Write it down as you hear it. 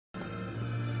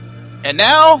And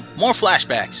now, more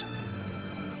flashbacks.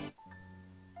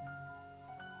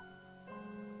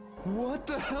 What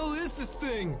the hell is this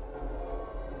thing?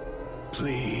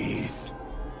 Please.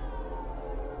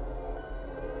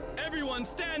 Everyone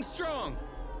stand strong!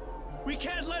 We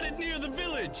can't let it near the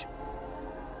village!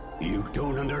 You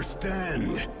don't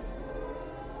understand.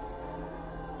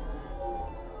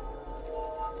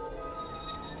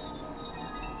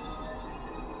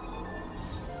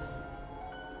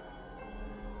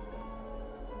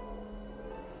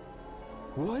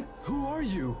 What? Who are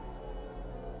you?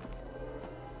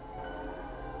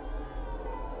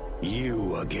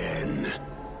 You again.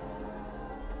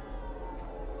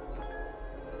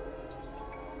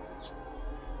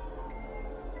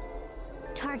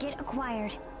 Target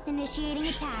acquired. Initiating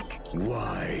attack.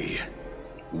 Why?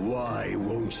 Why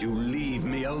won't you leave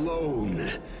me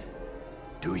alone?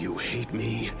 Do you hate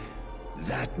me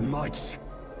that much?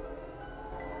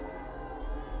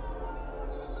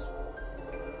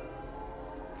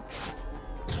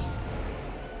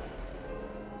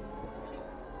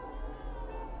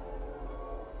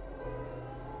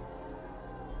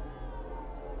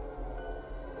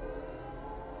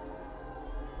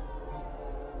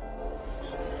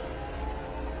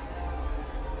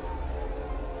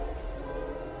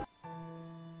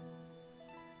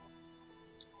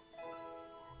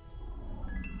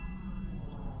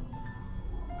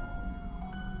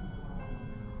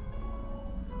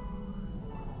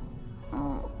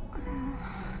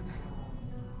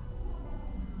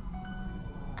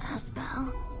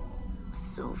 Asbel,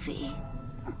 Sophie,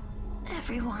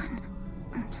 everyone.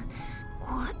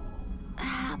 What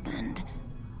happened?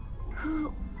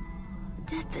 Who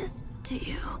did this to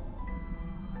you?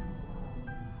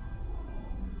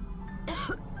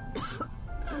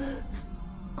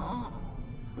 Oh,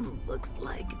 looks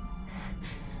like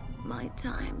my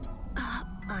time's up.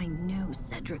 I knew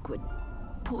Cedric would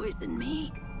poison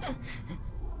me,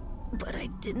 but I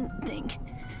didn't think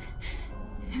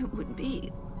it would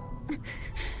be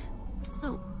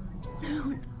so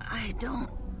soon. I don't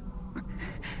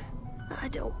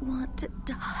want to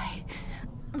die.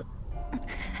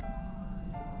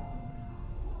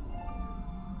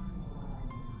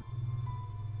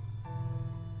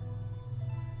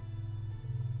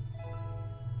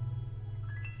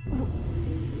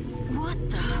 What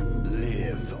the?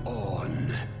 Live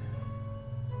on.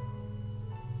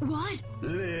 What?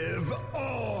 Live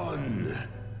on!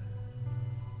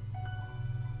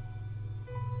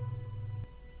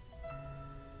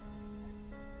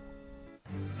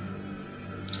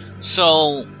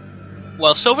 So,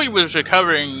 while Sophie was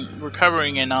recovering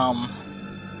in got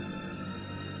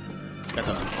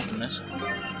to open this.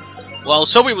 While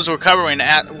Sophie was recovering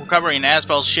in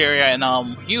Asbel's Sharia and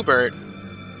Hubert,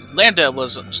 Lambda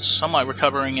was somewhat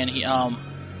recovering in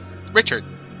Richard.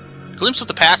 Glimpse of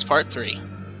the Past, Part 3.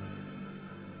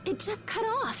 It just cut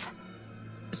off.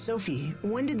 Sophie,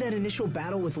 when did that initial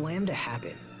battle with Lambda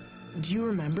happen? Do you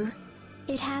remember?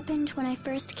 It happened when I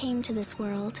first came to this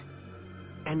world.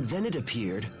 And then it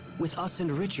appeared with us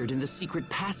and Richard in the secret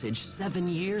passage 7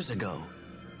 years ago.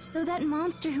 So that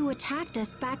monster who attacked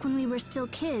us back when we were still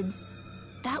kids,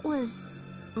 that was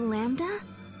Lambda?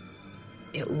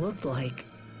 It looked like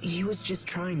he was just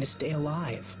trying to stay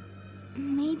alive.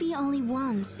 Maybe all he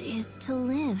wants is to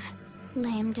live.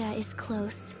 Lambda is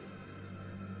close.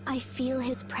 I feel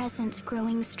his presence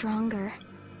growing stronger.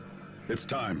 It's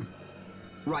time.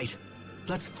 Right.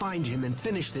 Let's find him and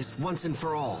finish this once and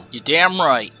for all. You're damn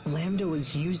right. Lambda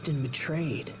was used and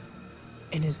betrayed,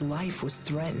 and his life was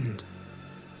threatened.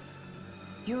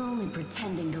 You're only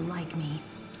pretending to like me,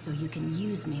 so you can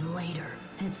use me later.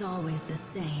 It's always the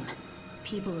same.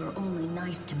 People are only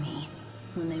nice to me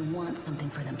when they want something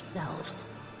for themselves.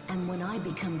 And when I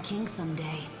become king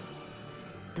someday,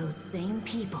 those same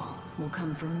people will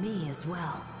come for me as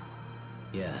well.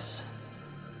 Yes.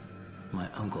 My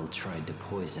uncle tried to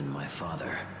poison my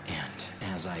father,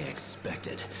 and as I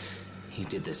expected, he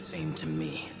did the same to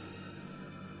me.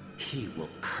 He will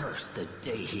curse the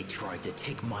day he tried to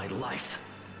take my life.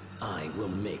 I will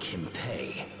make him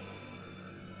pay.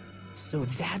 So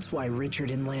that's why Richard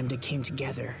and Lambda came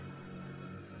together.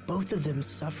 Both of them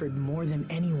suffered more than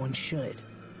anyone should,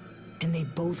 and they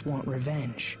both want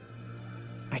revenge.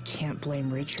 I can't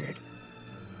blame Richard.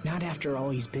 Not after all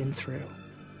he's been through.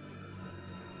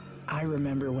 I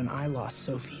remember when I lost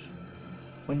Sophie,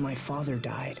 when my father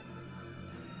died,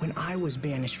 when I was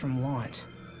banished from Want.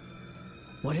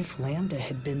 What if Lambda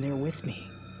had been there with me?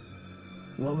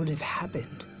 What would have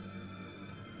happened?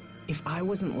 If I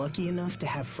wasn't lucky enough to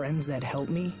have friends that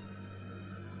helped me,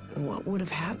 what would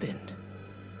have happened?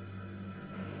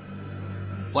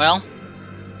 Well,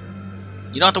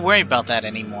 You don't have to worry about that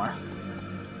anymore.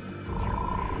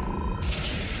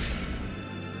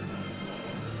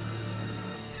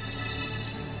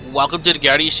 Welcome to the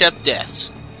Ghardia Chef Deaths.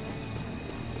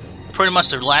 Pretty much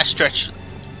the last stretch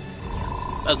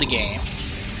of the game.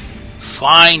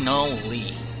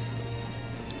 Finally.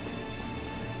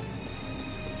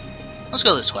 Let's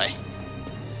go this way.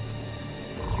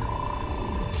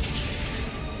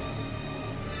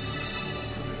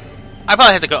 I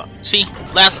probably have to go. See?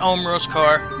 Last Omeros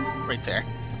car. Right there.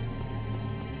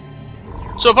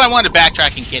 So if I wanted to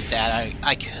backtrack and get that,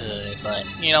 I could. But,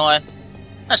 you know what?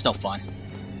 That's no fun.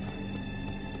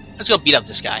 Let's go beat up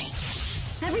this guy.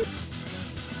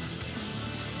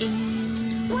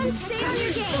 One, stay on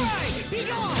your game.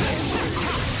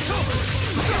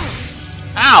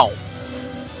 Ow!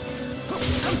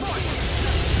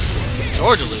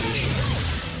 Or deluge.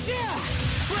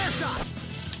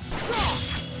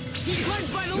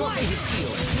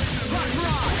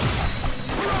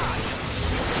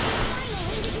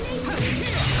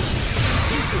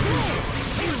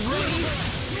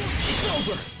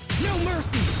 No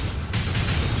mercy.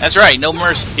 That's right, no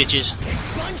mercy, bitches.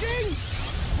 Expunging?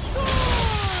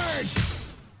 Sword!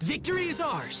 Victory is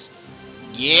ours.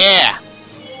 Yeah.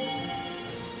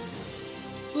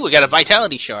 Ooh, we got a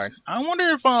vitality shard. I wonder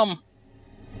if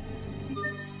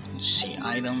let's see,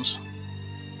 items.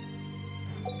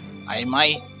 I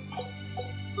might.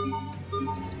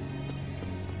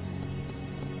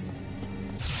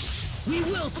 We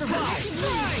will survive.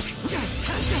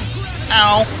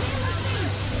 Ow.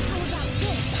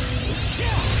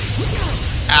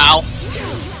 Ow.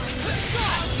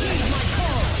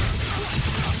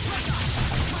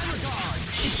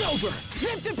 It's over.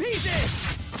 Rip to pieces.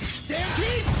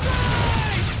 Stampede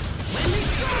strike. Landing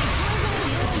strike.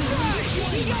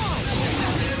 We go.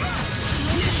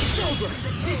 It's over.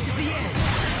 This is the end.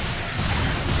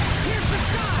 Here's the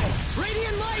skies.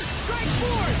 Radiant light strike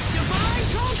forth. Divine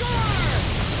conqueror.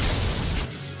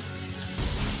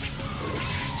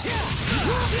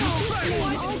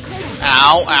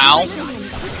 Ow, ow.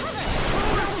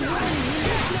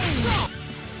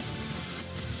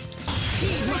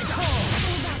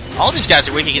 All these guys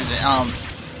are weak against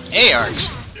ARs.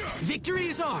 Victory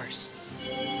is ours.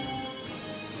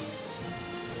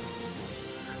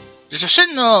 There's a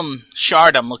certain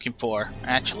shard I'm looking for.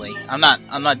 Actually, I'm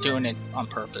not doing it on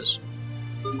purpose.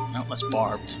 Oh, that's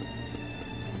barbed.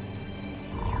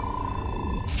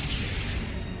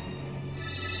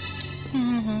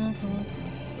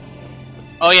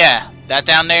 Oh yeah, that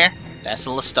down there, that's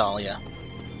the Lestalia.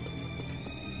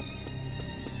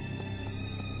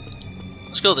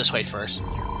 Let's go this way first.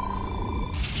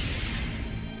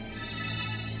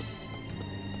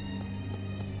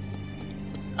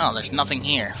 Oh, there's nothing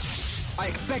here. I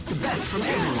expect the best from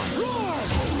everyone.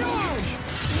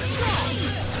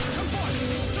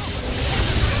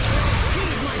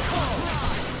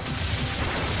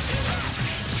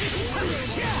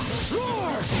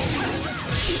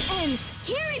 It ends.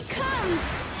 Here it comes.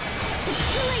 It's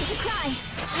too late to cry.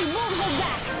 I won't hold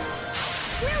back.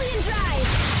 Trillion drive.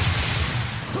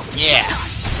 Yeah.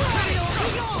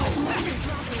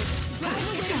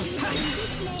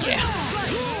 Yeah.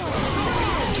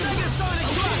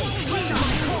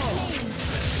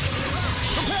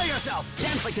 Prepare yourself.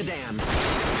 Dance like the dam.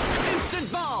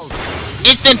 Instant balls.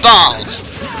 Instant balls.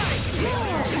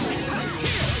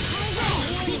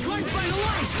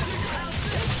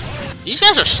 These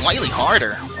guys are slightly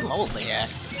harder. What level are they at?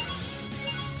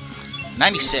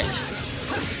 96.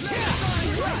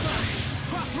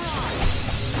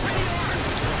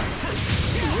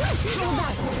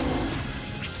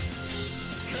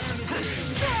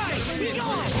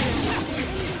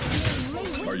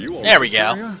 Are you all There we right,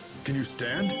 go. Syria? Can you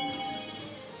stand?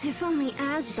 If only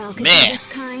Asbel could Man. be this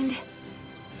kind.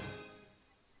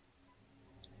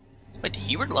 Wait, did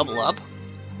Hubert level up?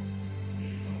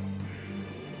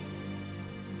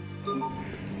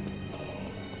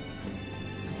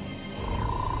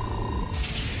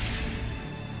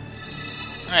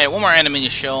 Alright, one more enemy to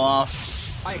show off.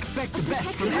 I expect the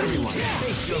best from everyone.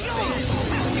 Face your fate.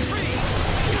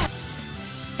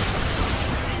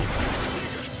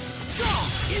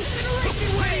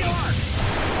 Incineration wave!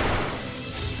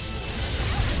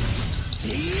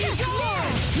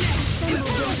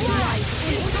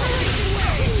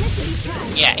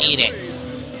 Yeah, eat it.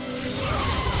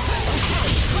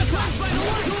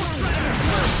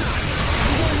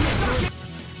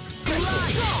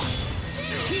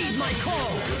 Heed my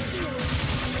call!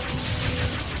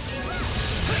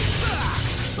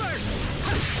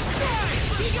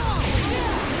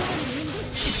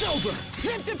 It's over!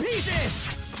 Rip to pieces!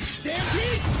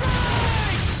 Stampede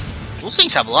strike! Those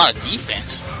things have a lot of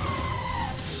defense.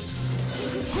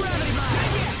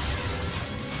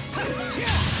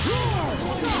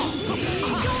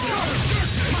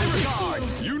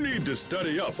 You need to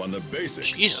study up on the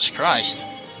basics. Jesus Christ.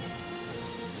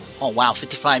 Oh wow,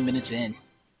 55 minutes in.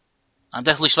 I'm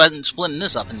definitely splitting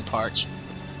this up into parts.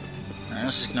 Alright,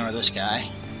 let's just ignore this guy.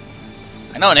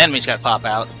 I know an enemy's gotta pop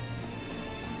out.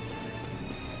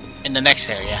 In the next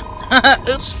area.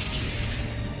 Oops.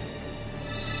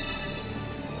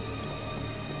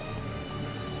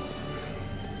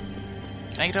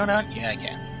 Can I go down? Yeah, I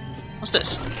can. What's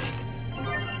this?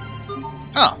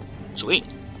 Oh, sweet.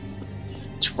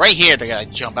 It's right here they're gonna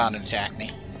jump out and attack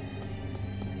me.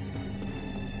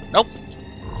 Nope.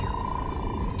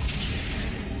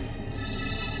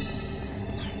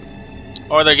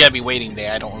 Or they're gonna be waiting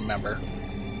there, I don't remember.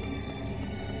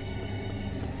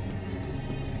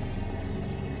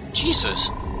 Jesus.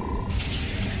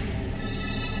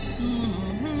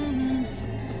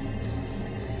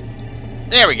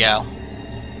 There we go.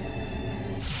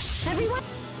 Everyone,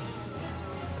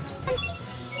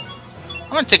 I'm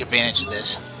gonna take advantage of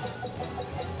this.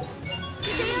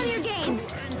 stay on your game.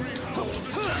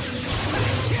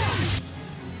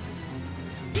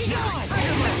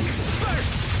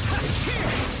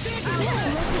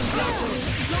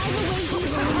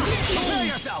 Prepare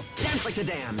yourself! Dance like the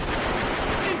damned!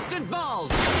 Instant balls!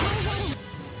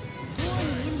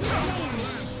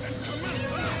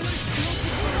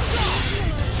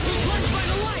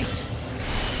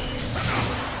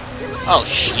 Oh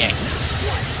shit.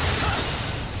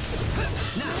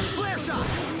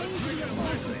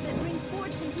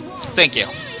 Thank you.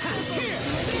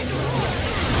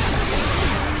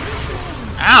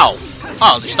 Ow!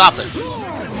 Oh, they stopped it.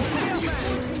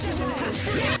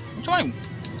 What's wrong?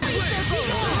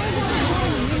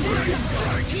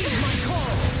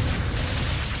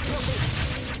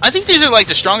 I think these are like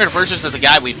the stronger versions of the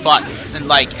guy we fought in,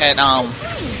 like at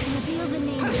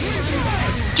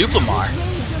Duplimar.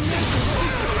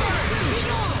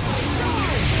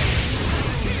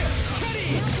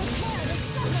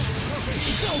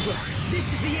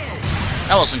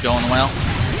 That wasn't going well.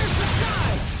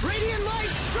 Radiant light,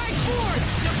 strike forward!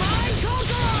 Divine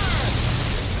conqueror!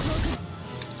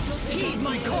 Heed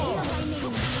my call!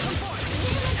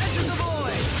 Enter the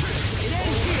void! It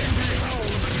ends here!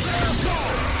 Let us go!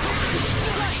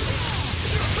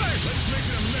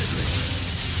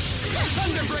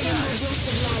 Thunderbringer!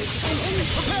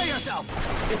 Prepare yourself!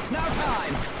 It's now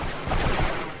time!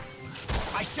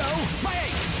 I show my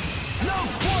ace! No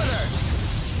quarter!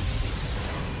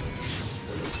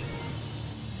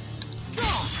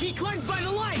 He cleansed by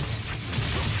the lights!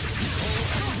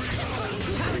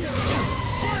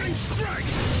 Burning strike!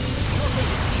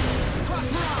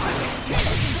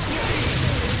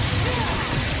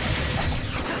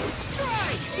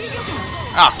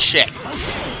 Oh shit.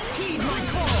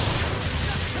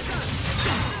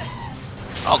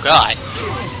 Oh god.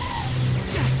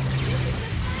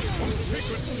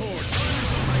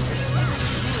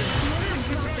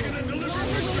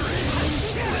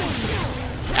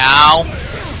 Ow.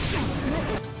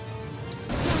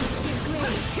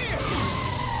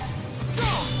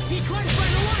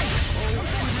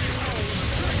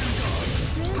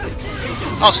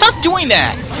 Oh, stop doing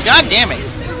that! God damn it!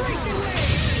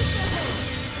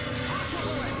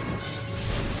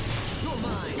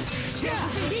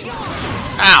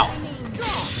 Ow!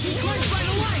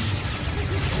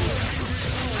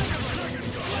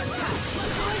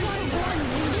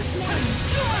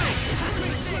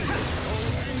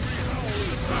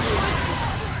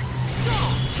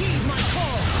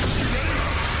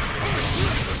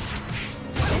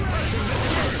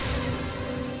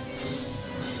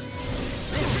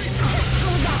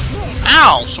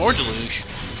 Ow! Sword deluge.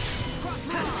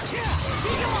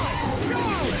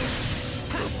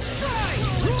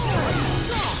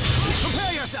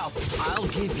 Prepare yourself! I'll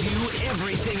give you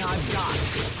everything I've got.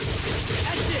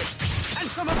 And this, and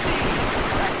some of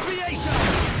these!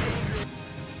 Expiation!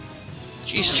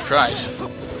 Jesus Christ.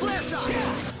 Flare shot!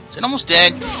 Is it almost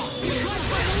dead?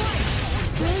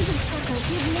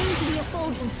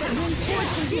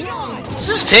 This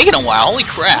is taking a while, holy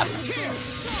crap.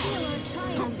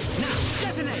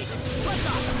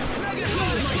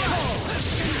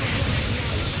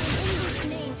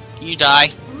 Can you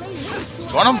die?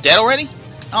 Is one of them dead already?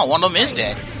 Oh, one of them is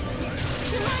dead.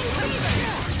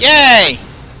 Yay!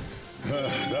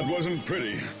 That wasn't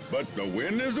pretty, but a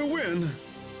win is a win.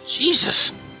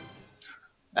 Jesus.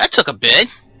 That took a bit.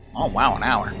 Oh wow, an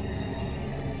hour.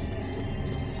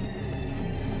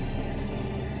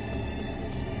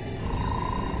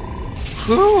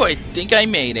 Whew, I think I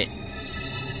made it.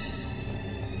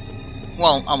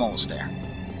 Well, I'm almost there.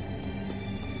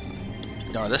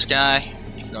 Ignore this guy.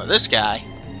 Ignore this guy.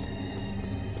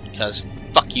 Because,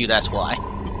 fuck you, that's why.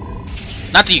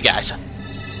 Not to you guys.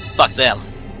 Fuck them.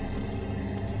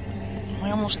 Am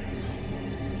I almost...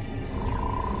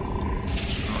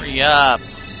 Hurry up.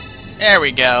 There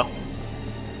we go.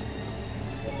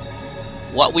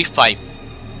 What we fight.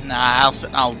 Nah,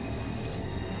 I'll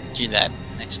do that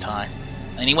next time.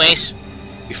 Anyways,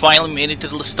 we finally made it to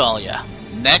the Listalia.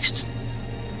 Next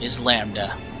is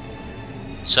Lambda.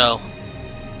 So,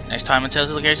 next time on Tales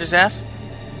of the Ghardia's F,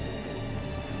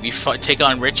 we take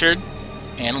on Richard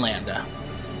and Lambda.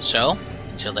 So,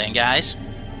 until then guys,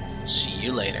 see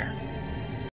you later.